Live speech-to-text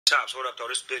Tops, what up, though?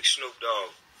 This big Snoop Dogg.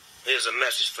 Here's a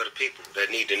message for the people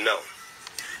that need to know.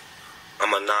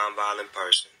 I'm a non-violent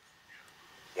person.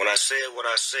 When I said what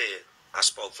I said, I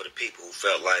spoke for the people who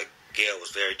felt like Gayle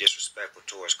was very disrespectful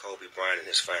towards Koby Bryant and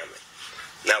his family.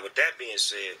 Now, with that being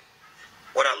said,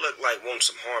 what I look like wants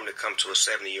some harm to come to a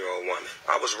 70-year-old woman.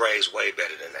 I was raised way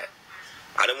better than that.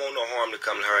 I didn't want no harm to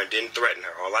come to her and didn't threaten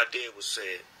her. All I did was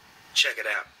say, check it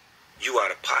out. You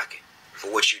out of pocket for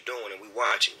what you're doing, and we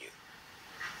watching you.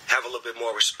 Have a little bit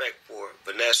more respect for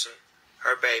Vanessa,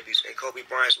 her babies, and Koby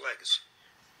Bryant's legacy.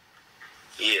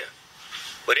 Yeah.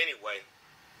 But anyway,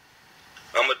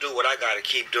 I'm going to do what I got to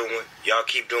keep doing. Y'all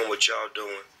keep doing what y'all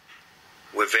doing.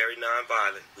 We're very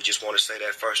nonviolent. We just want to say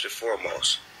that first and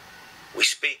foremost. We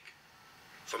speak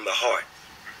from the heart.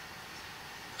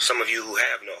 Some of you who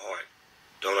have no heart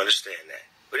don't understand that.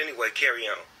 But anyway, carry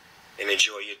on and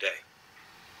enjoy your day.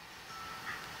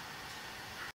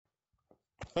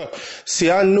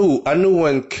 See, I knew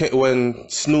when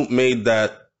Snoop made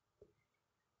that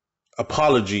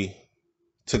apology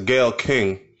to Gayle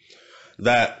King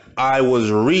that I was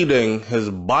reading his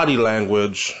body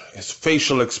language, his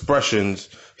facial expressions,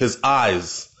 his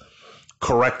eyes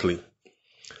correctly.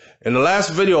 In the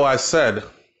last video I said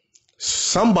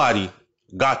somebody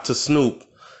got to Snoop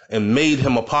and made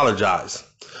him apologize.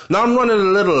 Now I'm running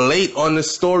a little late on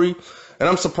this story, and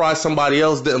I'm surprised somebody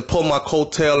else didn't pull my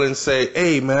coattail and say,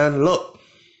 hey man, look,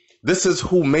 this is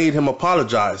who made him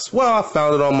apologize. Well, I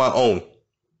found it on my own.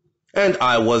 And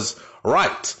I was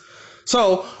right.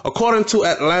 So, according to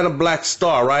Atlanta Black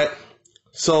Star, right?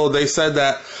 So they said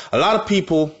that a lot of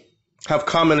people have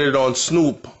commented on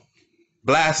Snoop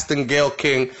blasting Gayle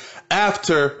King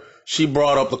after she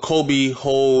brought up the Kobe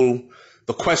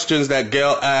the questions that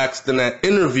Gayle asked in that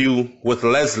interview with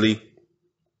Leslie.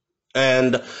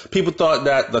 And people thought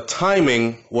that the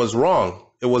timing was wrong.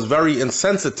 It was very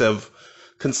insensitive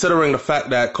considering the fact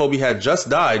that Kobe had just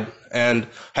died and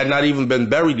had not even been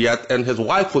buried yet. And his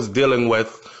wife was dealing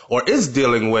with, or is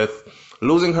dealing with,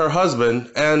 losing her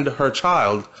husband and her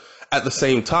child at the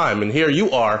same time. And here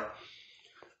you are,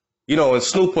 you know, and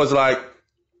Snoop was like,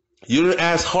 you didn't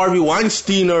ask Harvey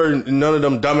Weinstein or none of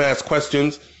them dumbass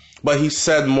questions, but he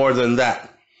said more than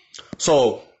that.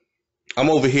 So I'm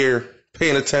over here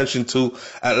paying attention to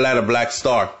Atlanta Black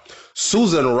Star.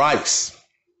 Susan Rice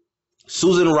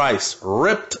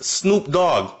ripped Snoop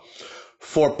Dogg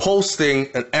for posting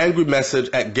an angry message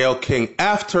at Gayle King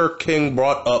after King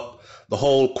brought up the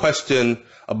whole question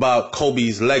about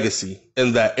Kobe's legacy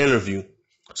in that interview.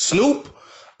 Snoop,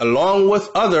 along with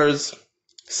others,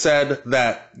 said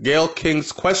that Gayle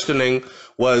King's questioning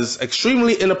was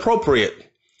extremely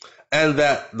inappropriate and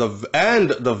that the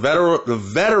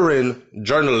veteran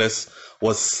journalist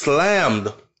was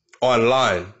slammed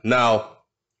online. Now,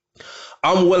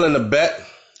 I'm willing to bet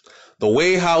the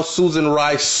way how Susan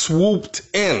Rice swooped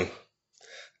in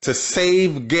to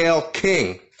save Gayle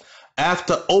King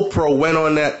after Oprah went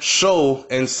on that show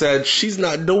and said she's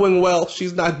not doing well,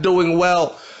 she's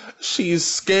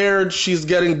scared, she's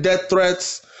getting death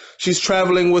threats, she's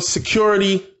traveling with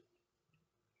security.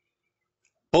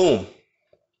 Boom.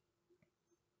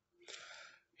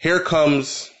 Here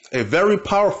comes a very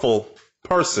powerful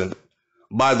person,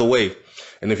 by the way.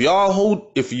 And if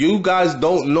you guys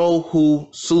don't know who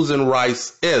Susan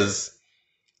Rice is,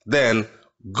 then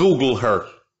Google her.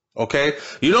 Okay?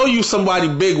 You know you somebody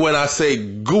big when I say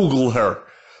Google her,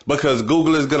 because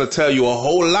Google is going to tell you a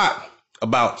whole lot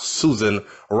about Susan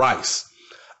Rice.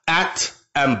 At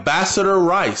Ambassador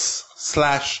Rice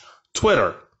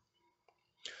 /Twitter.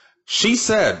 She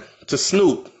said to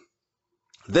Snoop,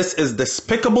 this is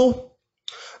despicable.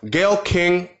 Gayle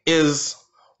King is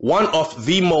one of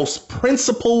the most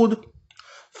principled,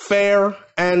 fair,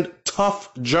 and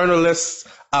tough journalists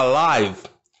alive.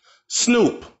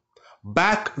 Snoop,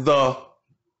 back the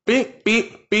beep,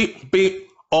 beep, beep, beep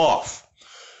off.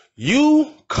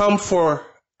 You come for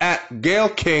at Gayle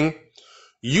King,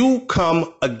 you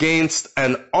come against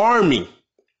an army.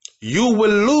 You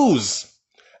will lose,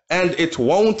 and it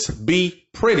won't be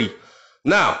pretty.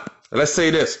 Now, let's say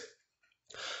this.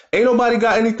 Ain't nobody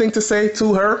got anything to say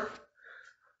to her?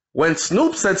 When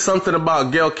Snoop said something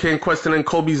about Gayle King questioning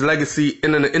Kobe's legacy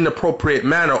in an inappropriate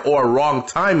manner or wrong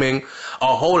timing,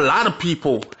 a whole lot of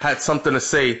people had something to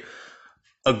say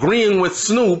agreeing with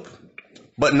Snoop.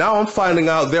 But now I'm finding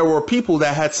out there were people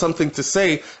that had something to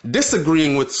say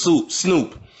disagreeing with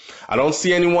Snoop. I don't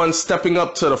see anyone stepping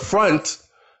up to the front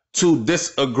to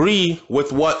disagree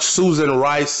with what Susan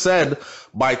Rice said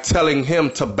by telling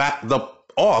him to back the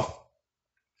off.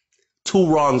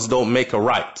 Two wrongs don't make a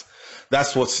right.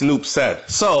 That's what Snoop said.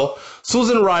 So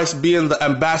Susan Rice, being the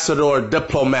ambassador or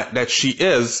diplomat that she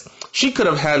is, she could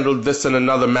have handled this in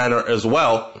another manner as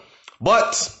well.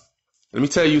 But let me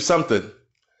tell you something.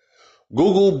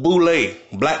 Google Boule,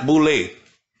 Black Boule,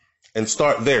 and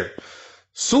start there.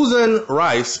 Susan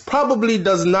Rice probably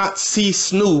does not see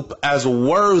Snoop as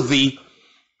worthy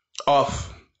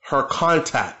of her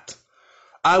contact.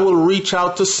 I will reach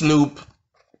out to Snoop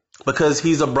because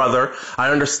he's a brother.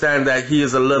 I understand that he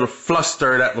is a little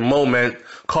flustered at the moment,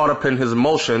 caught up in his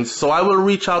emotions. So I will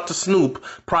reach out to Snoop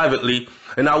privately,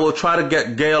 and I will try to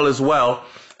get Gayle as well,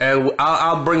 and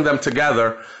I'll bring them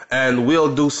together, and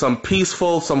we'll do some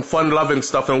peaceful, some fun-loving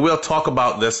stuff, and we'll talk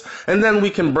about this, and then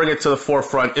we can bring it to the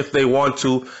forefront if they want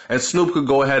to, and Snoop could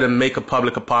go ahead and make a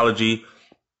public apology,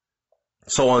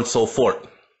 so on and so forth.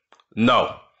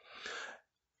 No.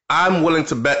 I'm willing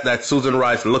to bet that Susan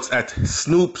Rice looks at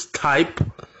Snoop's type,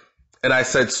 and I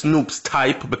said Snoop's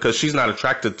type because she's not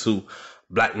attracted to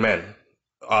black men.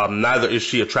 Neither is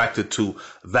she attracted to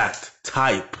that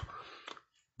type.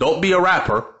 Don't be a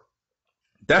rapper.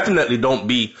 Definitely don't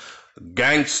be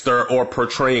gangster or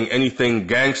portraying anything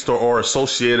gangster or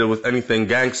associated with anything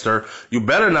gangster. You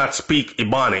better not speak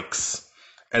Ebonics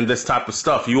and this type of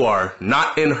stuff. You are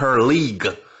not in her league.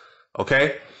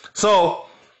 Okay? So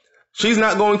she's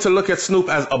not going to look at Snoop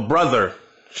as a brother.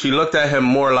 She looked at him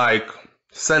more like,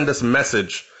 send this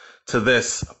message to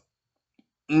this.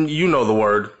 You know the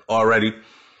word already.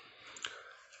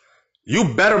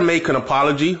 You better make an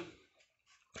apology,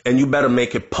 and you better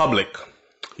make it public.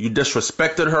 You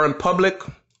disrespected her in public,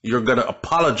 you're going to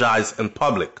apologize in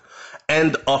public.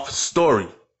 End of story.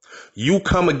 You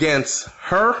come against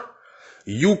her,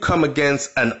 you come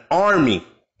against an army.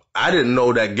 I didn't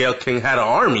know that Gayle King had an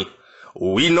army.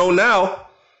 We know now.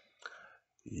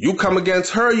 You come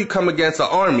against her, you come against an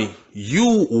army.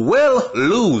 You will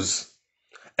lose,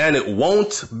 and it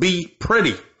won't be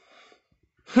pretty.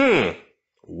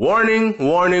 Warning,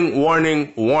 warning,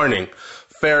 warning, warning.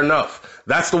 Fair enough.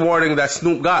 That's the warning that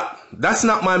Snoop got. That's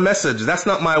not my message. That's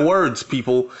not my words,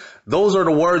 people. Those are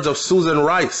the words of Susan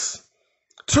Rice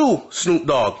to Snoop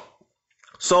Dogg.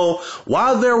 So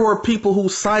while there were people who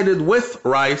sided with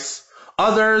Rice,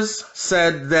 others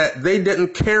said that they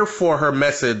didn't care for her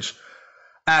message.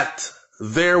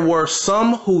 There were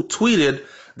some who tweeted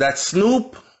that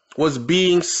Snoop was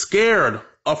being scared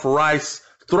of Rice's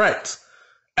threat.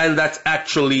 And that's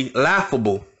actually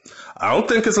laughable. I don't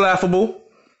think it's laughable.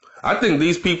 I think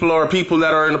these people are people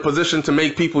that are in a position to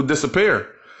make people disappear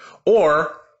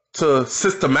or to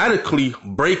systematically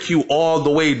break you all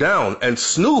the way down. And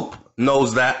Snoop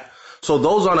knows that. So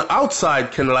those on the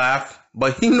outside can laugh,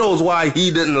 but he knows why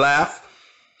he didn't laugh.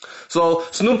 So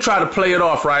Snoop tried to play it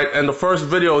off, right? And the first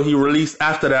video he released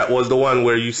after that was the one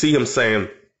where you see him saying,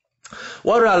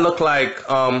 what do I look like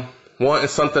wanting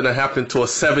something to happen to a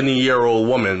 70-year-old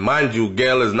woman? Mind you,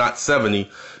 Gayle is not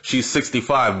 70. She's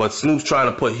 65, but Snoop's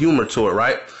trying to put humor to it,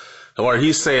 right? Or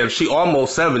he's saying she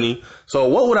almost 70. So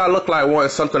what would I look like wanting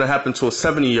something to happen to a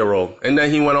 70-year-old? And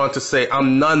then he went on to say,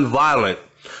 I'm non-violent.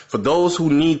 For those who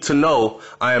need to know,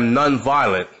 I am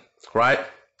non-violent, right?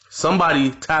 Somebody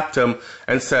tapped him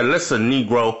and said, listen,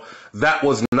 Negro, that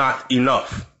was not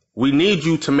enough. We need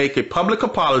you to make a public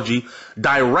apology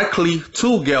directly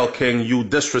to Gayle King. You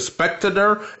disrespected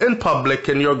her in public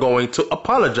and you're going to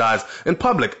apologize in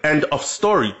public. End of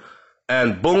story.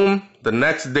 And boom, the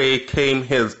next day came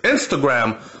his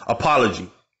Instagram apology.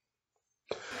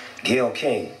 Gayle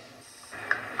King,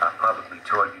 I publicly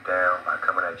tore you down by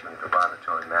coming at you in a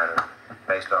derogatory manner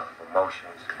based off of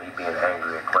emotions, me being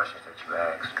angry at questions that you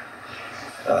asked.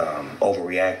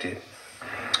 Overreacted.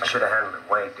 I should have handled it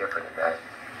way different than that.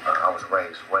 I was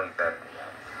raised way better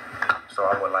than that. So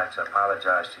I would like to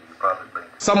apologize to you publicly.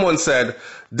 Someone said,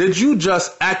 did you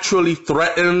just actually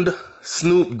threaten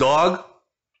Snoop Dogg?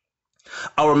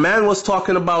 Our man was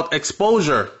talking about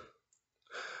exposure.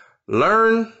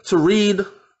 Learn to read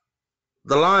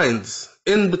the lines,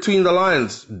 in between the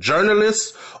lines,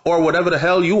 journalists or whatever the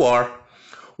hell you are.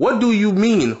 What do you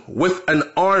mean with an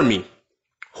army?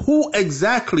 Who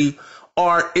exactly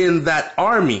are in that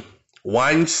army?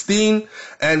 Weinstein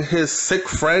and his sick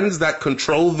friends that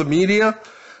control the media?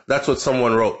 That's what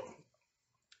someone wrote.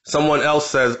 Someone else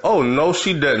says, oh, no,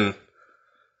 she didn't.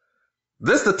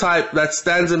 This the type that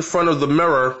stands in front of the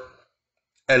mirror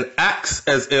and acts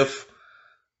as if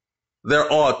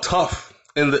they're all tough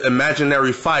in the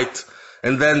imaginary fight,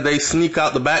 and then they sneak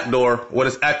out the back door when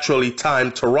it's actually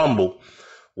time to rumble.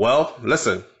 Well,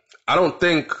 listen, I don't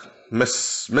think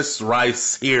Miss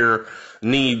Rice here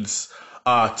needs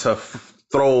to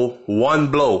throw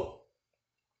one blow.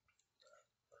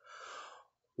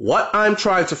 What I'm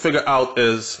trying to figure out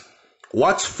is,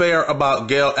 What's fair about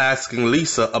Gayle asking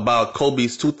Lisa about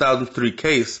Koby's 2003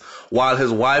 case while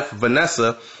his wife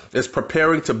Vanessa is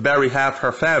preparing to bury half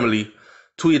her family?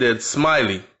 Tweeted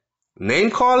Smiley.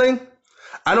 Name calling?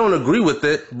 I don't agree with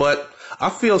it, but I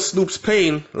feel Snoop's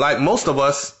pain like most of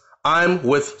us. I'm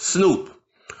with Snoop.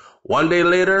 One day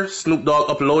later, Snoop Dogg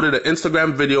uploaded an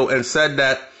Instagram video and said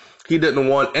that he didn't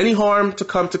want any harm to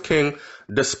come to King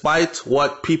despite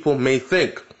what people may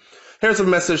think. Here's a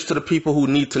message to the people who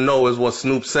need to know is what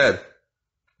Snoop said.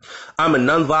 I'm a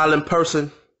nonviolent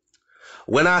person.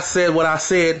 When I said what I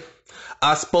said,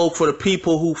 I spoke for the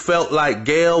people who felt like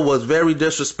Gayle was very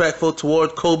disrespectful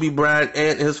toward Koby Bryant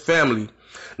and his family.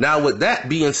 Now, with that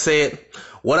being said,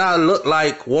 what I look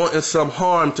like wanting some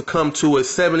harm to come to a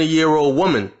 70-year-old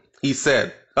woman, he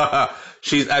said.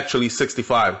 She's actually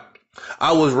 65.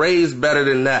 I was raised better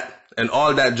than that and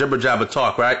all that jibber-jabber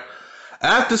talk, right?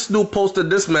 After Snoop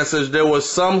posted this message, there was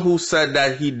some who said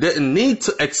that he didn't need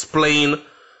to explain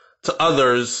to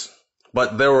others,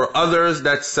 but there were others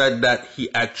that said that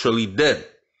he actually did.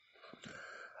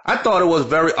 I thought it was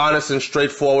very honest and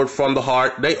straightforward from the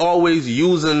heart. They always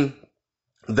using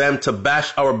them to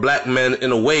bash our black men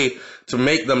in a way to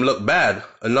make them look bad,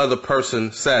 another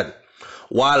person said.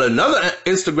 While another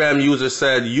Instagram user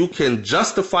said you can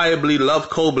justifiably love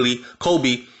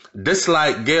Koby,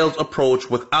 dislike Gayle's approach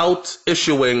without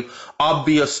issuing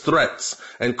obvious threats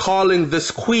and calling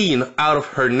this queen out of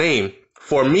her name.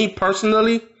 For me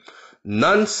personally,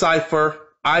 none cipher.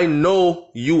 I know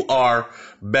you are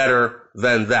better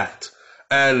than that.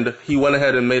 And he went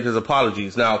ahead and made his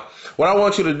apologies. Now, what I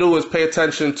want you to do is pay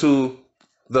attention to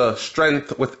the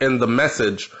strength within the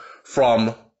message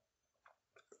from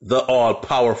the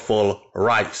all-powerful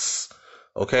Rice.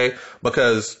 Okay?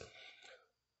 Because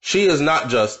she is not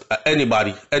just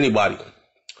anybody.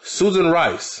 Susan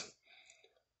Rice,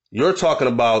 you're talking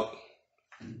about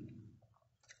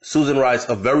Susan Rice,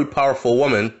 a very powerful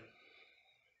woman,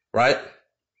 right?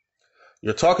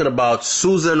 You're talking about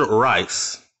Susan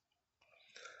Rice.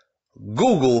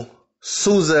 Google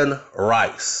Susan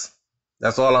Rice.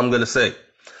 That's all I'm going to say.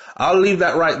 I'll leave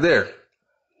that right there.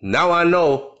 Now I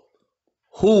know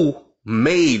who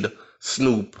made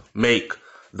Snoop make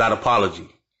that apology.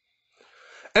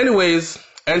 Anyways,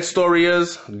 end story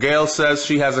is Gayle says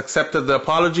she has accepted the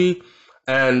apology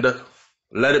and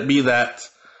let it be that,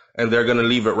 and they're going to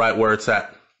leave it right where it's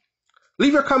at.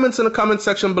 Leave your comments in the comment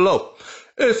section below.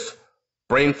 It's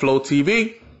Brainflow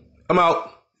TV. I'm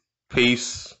out.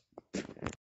 Peace.